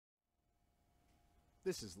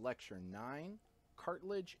This is Lecture 9,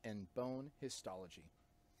 Cartilage and Bone Histology.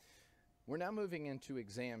 We're now moving into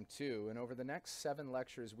Exam 2, and over the next 7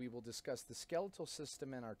 lectures we will discuss the skeletal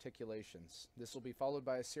system and articulations. This will be followed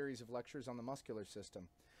by a series of lectures on the muscular system.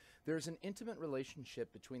 There is an intimate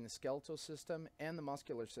relationship between the skeletal system and the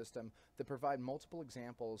muscular system that provide multiple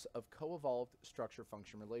examples of co-evolved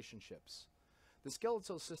structure-function relationships. The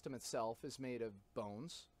skeletal system itself is made of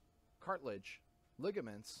bones, cartilage,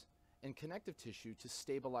 ligaments, and connective tissue to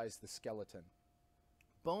stabilize the skeleton.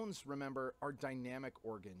 Bones, remember, are dynamic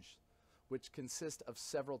organs, which consist of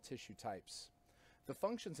several tissue types. The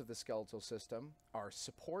functions of the skeletal system are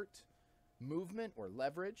support, movement or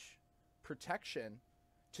leverage, protection,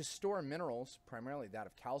 to store minerals, primarily that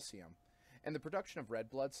of calcium, and the production of red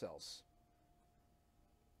blood cells.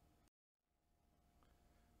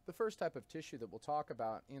 The first type of tissue that we'll talk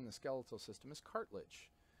about in the skeletal system is cartilage.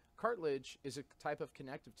 Cartilage is a type of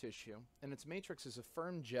connective tissue, and its matrix is a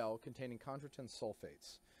firm gel containing chondroitin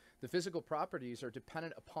sulfates. The physical properties are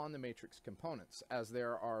dependent upon the matrix components, as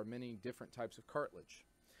there are many different types of cartilage.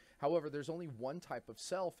 However, there's only one type of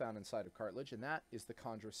cell found inside of cartilage, and that is the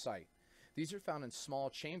chondrocyte. These are found in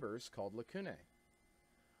small chambers called lacunae.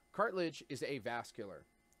 Cartilage is avascular,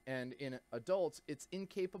 and in adults, it's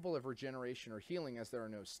incapable of regeneration or healing as there are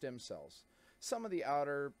no stem cells. Some of the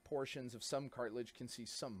outer portions of some cartilage can see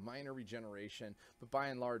some minor regeneration, but by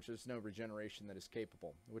and large, there's no regeneration that is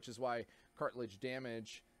capable, which is why cartilage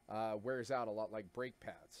damage wears out a lot like brake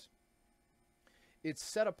pads. It's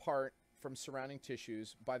set apart from surrounding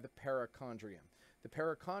tissues by the perichondrium. The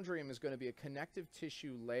perichondrium is going to be a connective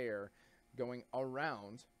tissue layer going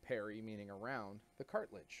around, peri meaning around, the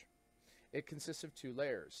cartilage. It consists of 2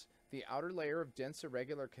 layers: the outer layer of dense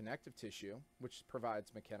irregular connective tissue, which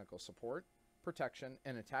provides mechanical support, protection,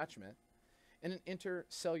 and attachment, and an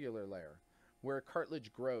intercellular layer, where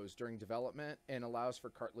cartilage grows during development and allows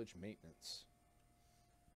for cartilage maintenance.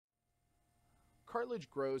 Cartilage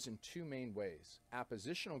grows in 2 main ways: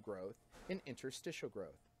 appositional growth and interstitial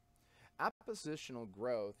growth. Appositional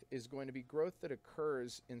growth is going to be growth that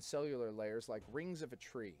occurs in cellular layers like rings of a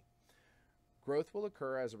tree. Growth will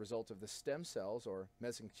occur as a result of the stem cells, or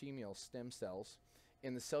mesenchymal stem cells,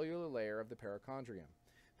 in the cellular layer of the perichondrium.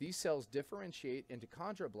 These cells differentiate into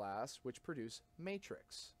chondroblasts, which produce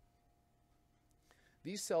matrix.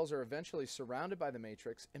 These cells are eventually surrounded by the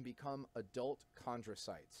matrix and become adult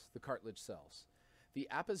chondrocytes, the cartilage cells. The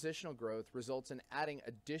appositional growth results in adding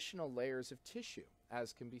additional layers of tissue,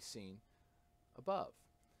 as can be seen above.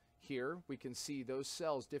 Here we can see those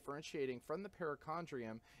cells differentiating from the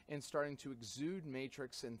perichondrium and starting to exude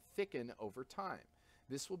matrix and thicken over time.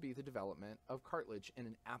 This will be the development of cartilage in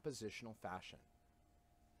an appositional fashion.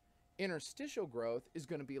 Interstitial growth is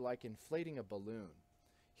going to be like inflating a balloon.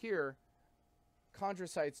 Here,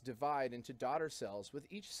 chondrocytes divide into daughter cells, with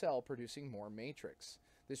each cell producing more matrix.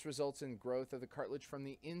 This results in growth of the cartilage from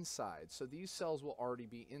the inside. So these cells will already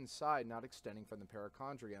be inside, not extending from the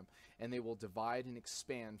perichondrium, and they will divide and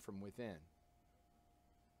expand from within.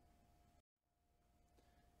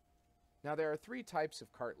 Now there are 3 types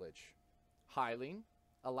of cartilage: hyaline,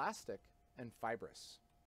 elastic, and fibrous.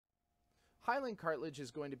 Hyaline cartilage is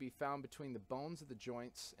going to be found between the bones of the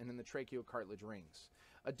joints and in the tracheocartilage rings.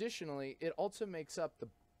 Additionally, it also makes up the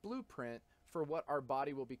blueprint for what our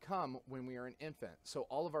body will become when we are an infant. So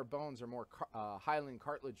all of our bones are more hyaline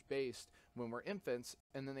cartilage based when we're infants,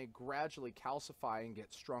 and then they gradually calcify and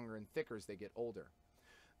get stronger and thicker as they get older.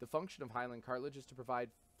 The function of hyaline cartilage is to provide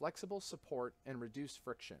flexible support and reduce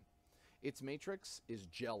friction. Its matrix is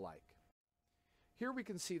gel-like. Here we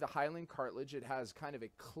can see the hyaline cartilage. It has kind of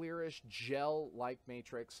a clearish gel-like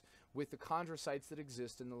matrix with the chondrocytes that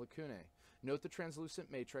exist in the lacunae. Note the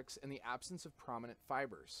translucent matrix and the absence of prominent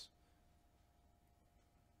fibers.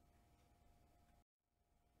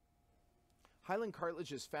 Hyaline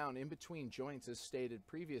cartilage is found in between joints, as stated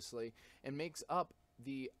previously, and makes up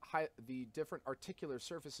the different articular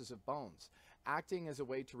surfaces of bones, acting as a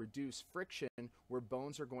way to reduce friction where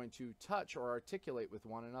bones are going to touch or articulate with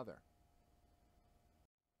one another.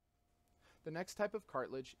 The next type of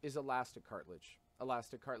cartilage is elastic cartilage.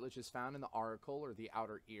 Elastic cartilage is found in the auricle, or the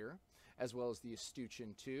outer ear, as well as the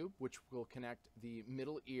escutcheon tube, which will connect the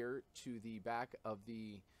middle ear to the back of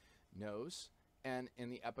the nose, and in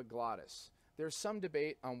the epiglottis. There's some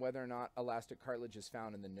debate on whether or not elastic cartilage is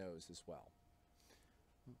found in the nose as well.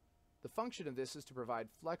 The function of this is to provide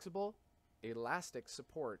flexible, elastic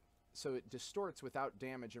support, so it distorts without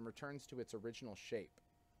damage and returns to its original shape.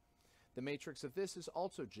 The matrix of this is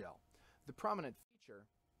also gel. The prominent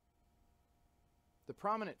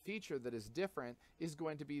feature that is different is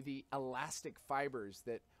going to be the elastic fibers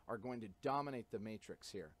that are going to dominate the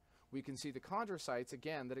matrix here. we can see the chondrocytes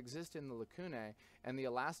again that exist in the lacunae and the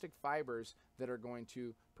elastic fibers that are going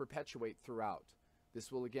to perpetuate throughout.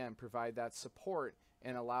 This will again provide that support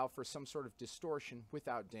and allow for some sort of distortion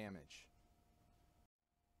without damage.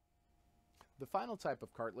 The final type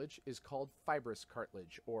of cartilage is called fibrous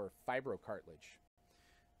cartilage or fibrocartilage.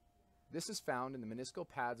 This is found in the meniscal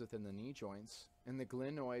pads within the knee joints, in the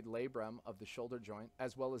glenoid labrum of the shoulder joint,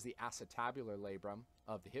 as well as the acetabular labrum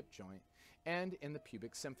of the hip joint, and in the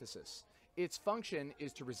pubic symphysis. Its function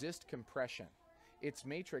is to resist compression. Its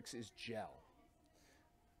matrix is gel.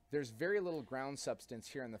 There's very little ground substance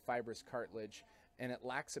here in the fibrous cartilage, and it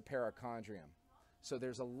lacks a perichondrium. So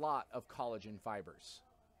there's a lot of collagen fibers.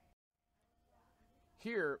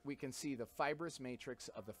 Here we can see the fibrous matrix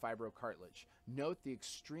of the fibrocartilage. Note the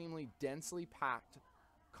extremely densely packed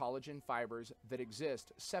collagen fibers that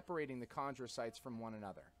exist separating the chondrocytes from one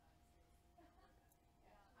another.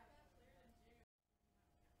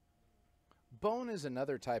 Bone is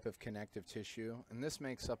another type of connective tissue, and this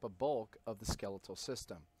makes up a bulk of the skeletal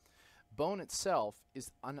system. Bone itself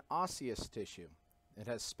is an osseous tissue. It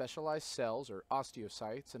has specialized cells, or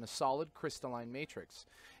osteocytes, and a solid crystalline matrix.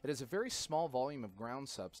 It has a very small volume of ground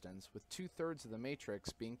substance, with 2/3 of the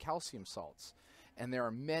matrix being calcium salts. And there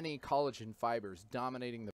are many collagen fibers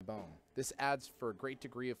dominating the bone. This adds for a great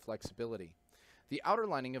degree of flexibility. The outer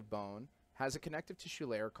lining of bone has a connective tissue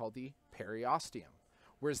layer called the periosteum,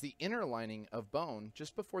 whereas the inner lining of bone,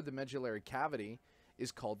 just before the medullary cavity,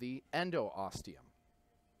 is called the endoosteum.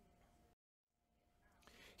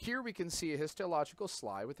 Here we can see a histological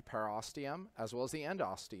slide with the periosteum as well as the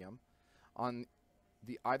endosteum on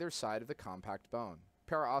the either side of the compact bone.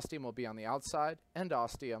 Periosteum will be on the outside,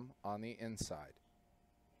 endosteum on the inside.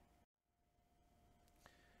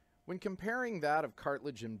 When comparing that of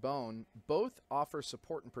cartilage and bone, both offer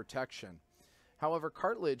support and protection. However,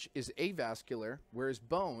 cartilage is avascular, whereas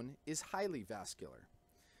bone is highly vascular.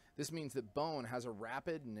 This means that bone has a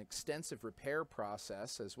rapid and extensive repair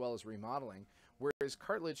process as well as remodeling, whereas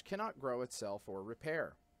cartilage cannot grow itself or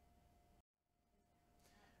repair.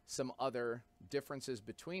 Some other differences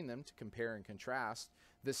between them to compare and contrast: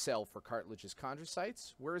 the cell for cartilage is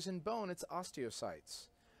chondrocytes, whereas in bone it's osteocytes.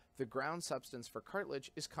 The ground substance for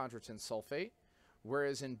cartilage is chondrotin sulfate,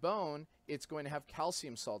 whereas in bone it's going to have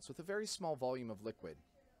calcium salts with a very small volume of liquid.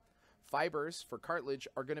 Fibers for cartilage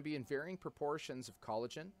are going to be in varying proportions of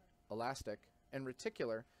collagen, elastic, and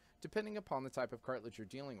reticular, depending upon the type of cartilage you're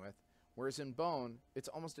dealing with, whereas in bone, it's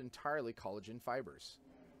almost entirely collagen fibers.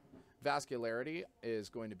 Vascularity is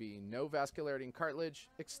going to be no vascularity in cartilage,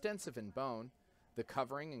 extensive in bone. The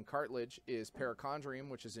covering in cartilage is perichondrium,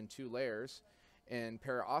 which is in 2 layers, and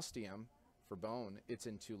periosteum, for bone, it's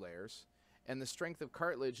in 2 layers. And the strength of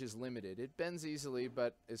cartilage is limited. It bends easily,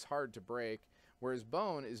 but is hard to break, whereas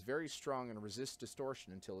bone is very strong and resists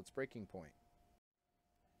distortion until its breaking point.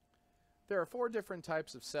 There are 4 different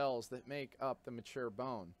types of cells that make up the mature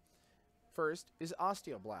bone. First is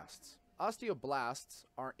osteoblasts. Osteoblasts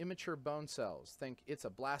are immature bone cells. Think it's a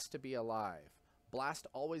blast to be alive. Blast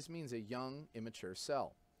always means a young, immature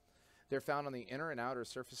cell. They're found on the inner and outer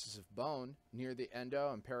surfaces of bone, near the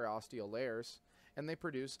endo and periosteal layers, and they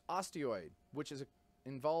produce osteoid, which is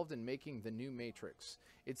involved in making the new matrix.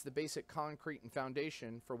 It's the basic concrete and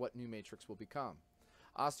foundation for what new matrix will become.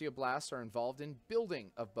 Osteoblasts are involved in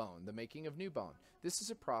building of bone, the making of new bone. This is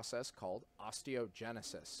a process called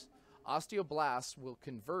osteogenesis. Osteoblasts will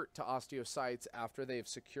convert to osteocytes after they have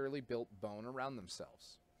securely built bone around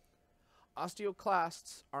themselves.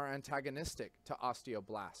 Osteoclasts are antagonistic to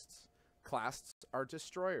osteoblasts. Clasts are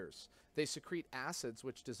destroyers. They secrete acids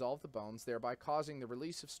which dissolve the bones, thereby causing the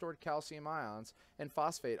release of stored calcium ions and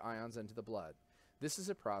phosphate ions into the blood. This is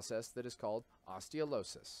a process that is called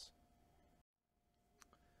osteolysis.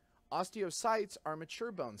 Osteocytes are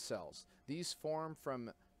mature bone cells. These form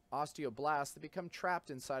from osteoblasts that become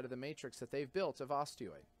trapped inside of the matrix that they've built of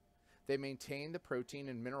osteoid. They maintain the protein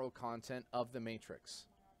and mineral content of the matrix.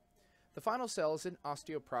 The final cell is an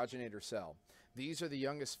osteoprogenitor cell. These are the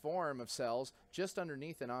youngest form of cells just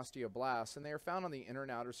underneath an osteoblast, and they are found on the inner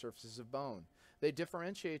and outer surfaces of bone. They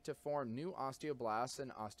differentiate to form new osteoblasts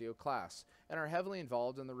and osteoclasts, and are heavily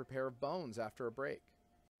involved in the repair of bones after a break.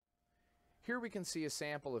 Here we can see a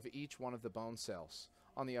sample of each one of the bone cells.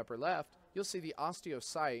 On the upper left, you'll see the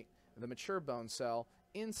osteocyte, the mature bone cell,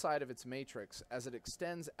 inside of its matrix as it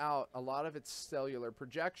extends out a lot of its cellular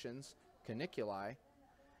projections, caniculi,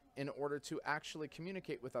 in order to actually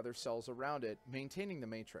communicate with other cells around it, maintaining the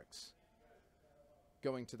matrix.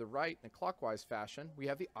 Going to the right in a clockwise fashion, we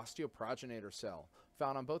have the osteoprogenitor cell,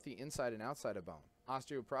 found on both the inside and outside of bone.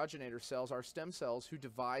 Osteoprogenitor cells are stem cells who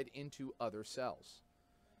divide into other cells.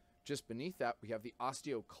 Just beneath that, we have the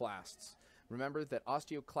osteoclasts. Remember that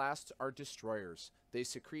osteoclasts are destroyers. They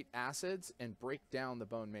secrete acids and break down the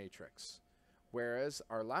bone matrix. Whereas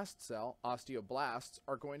our last cell, osteoblasts,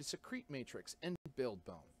 are going to secrete matrix and build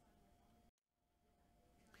bone.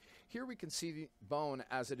 Here we can see the bone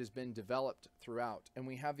as it has been developed throughout, and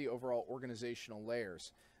we have the overall organizational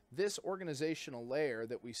layers. This organizational layer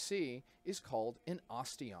that we see is called an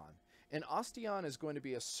osteon. An osteon is going to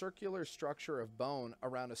be a circular structure of bone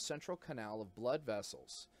around a central canal of blood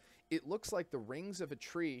vessels. It looks like the rings of a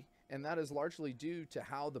tree, and that is largely due to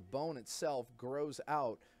how the bone itself grows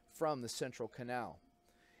out from the central canal.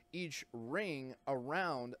 Each ring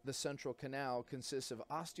around the central canal consists of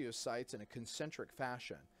osteocytes in a concentric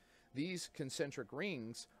fashion. These concentric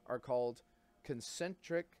rings are called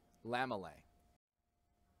concentric lamellae.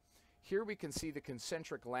 Here we can see the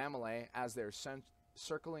concentric lamellae as they're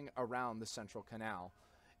circling around the central canal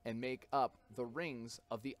and make up the rings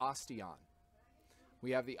of the osteon.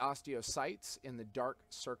 We have the osteocytes in the dark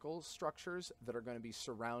circle structures that are going to be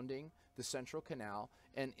surrounding the central canal,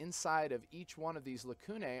 and inside of each one of these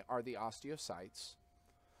lacunae are the osteocytes.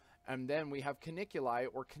 And then we have caniculi,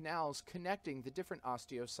 or canals, connecting the different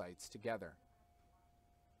osteocytes together.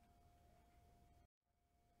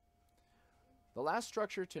 The last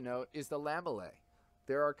structure to note is the lamellae.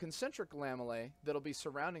 There are concentric lamellae that will be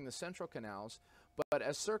surrounding the central canals, but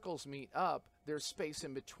as circles meet up, there's space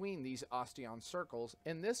in between these osteon circles,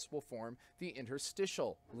 and this will form the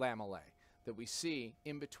interstitial lamellae that we see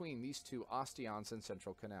in between these two osteons and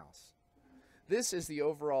central canals. This is the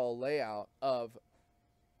overall layout of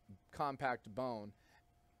compact bone,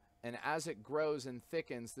 and as it grows and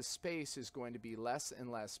thickens, the space is going to be less and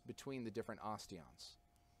less between the different osteons.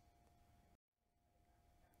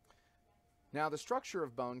 Now, the structure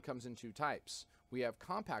of bone comes in two types. We have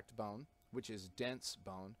compact bone, which is dense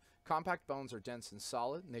bone. Compact bones are dense and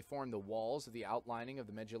solid, and they form the walls of the outlining of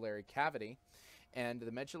the medullary cavity, and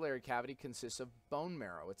the medullary cavity consists of bone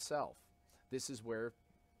marrow itself. This is where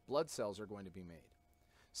blood cells are going to be made.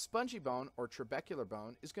 Spongy bone, or trabecular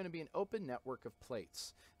bone, is going to be an open network of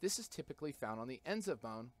plates. This is typically found on the ends of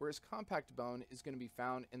bone, whereas compact bone is going to be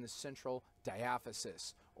found in the central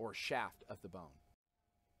diaphysis, or shaft of the bone.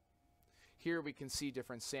 Here we can see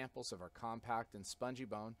different samples of our compact and spongy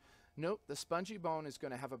bone. Note the spongy bone is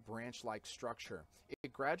going to have a branch-like structure.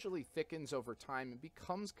 It gradually thickens over time and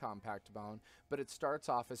becomes compact bone, but it starts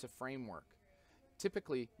off as a framework.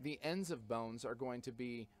 Typically, the ends of bones are going to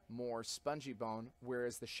be more spongy bone,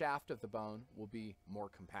 whereas the shaft of the bone will be more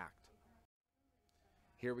compact.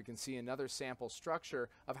 Here we can see another sample structure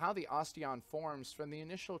of how the osteon forms from the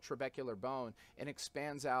initial trabecular bone and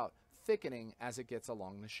expands out, thickening as it gets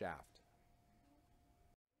along the shaft.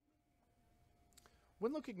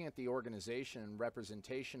 When looking at the organization and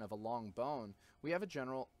representation of a long bone, we have a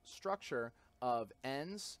general structure of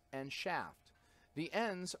ends and shaft. The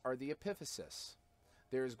ends are the epiphysis.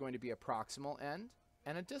 There is going to be a proximal end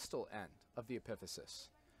and a distal end of the epiphysis.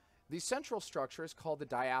 The central structure is called the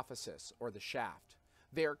diaphysis, or the shaft.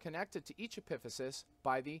 They are connected to each epiphysis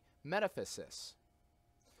by the metaphysis.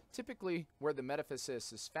 Typically, where the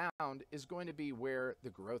metaphysis is found is going to be where the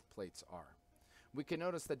growth plates are. We can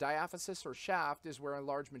notice the diaphysis, or shaft, is where a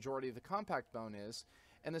large majority of the compact bone is,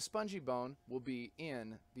 and the spongy bone will be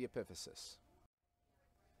in the epiphysis.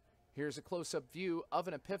 Here's a close-up view of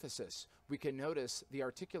an epiphysis. We can notice the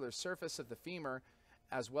articular surface of the femur,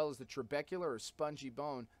 as well as the trabecular or spongy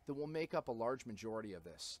bone that will make up a large majority of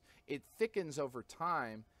this. It thickens over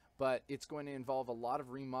time, but it's going to involve a lot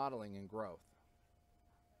of remodeling and growth.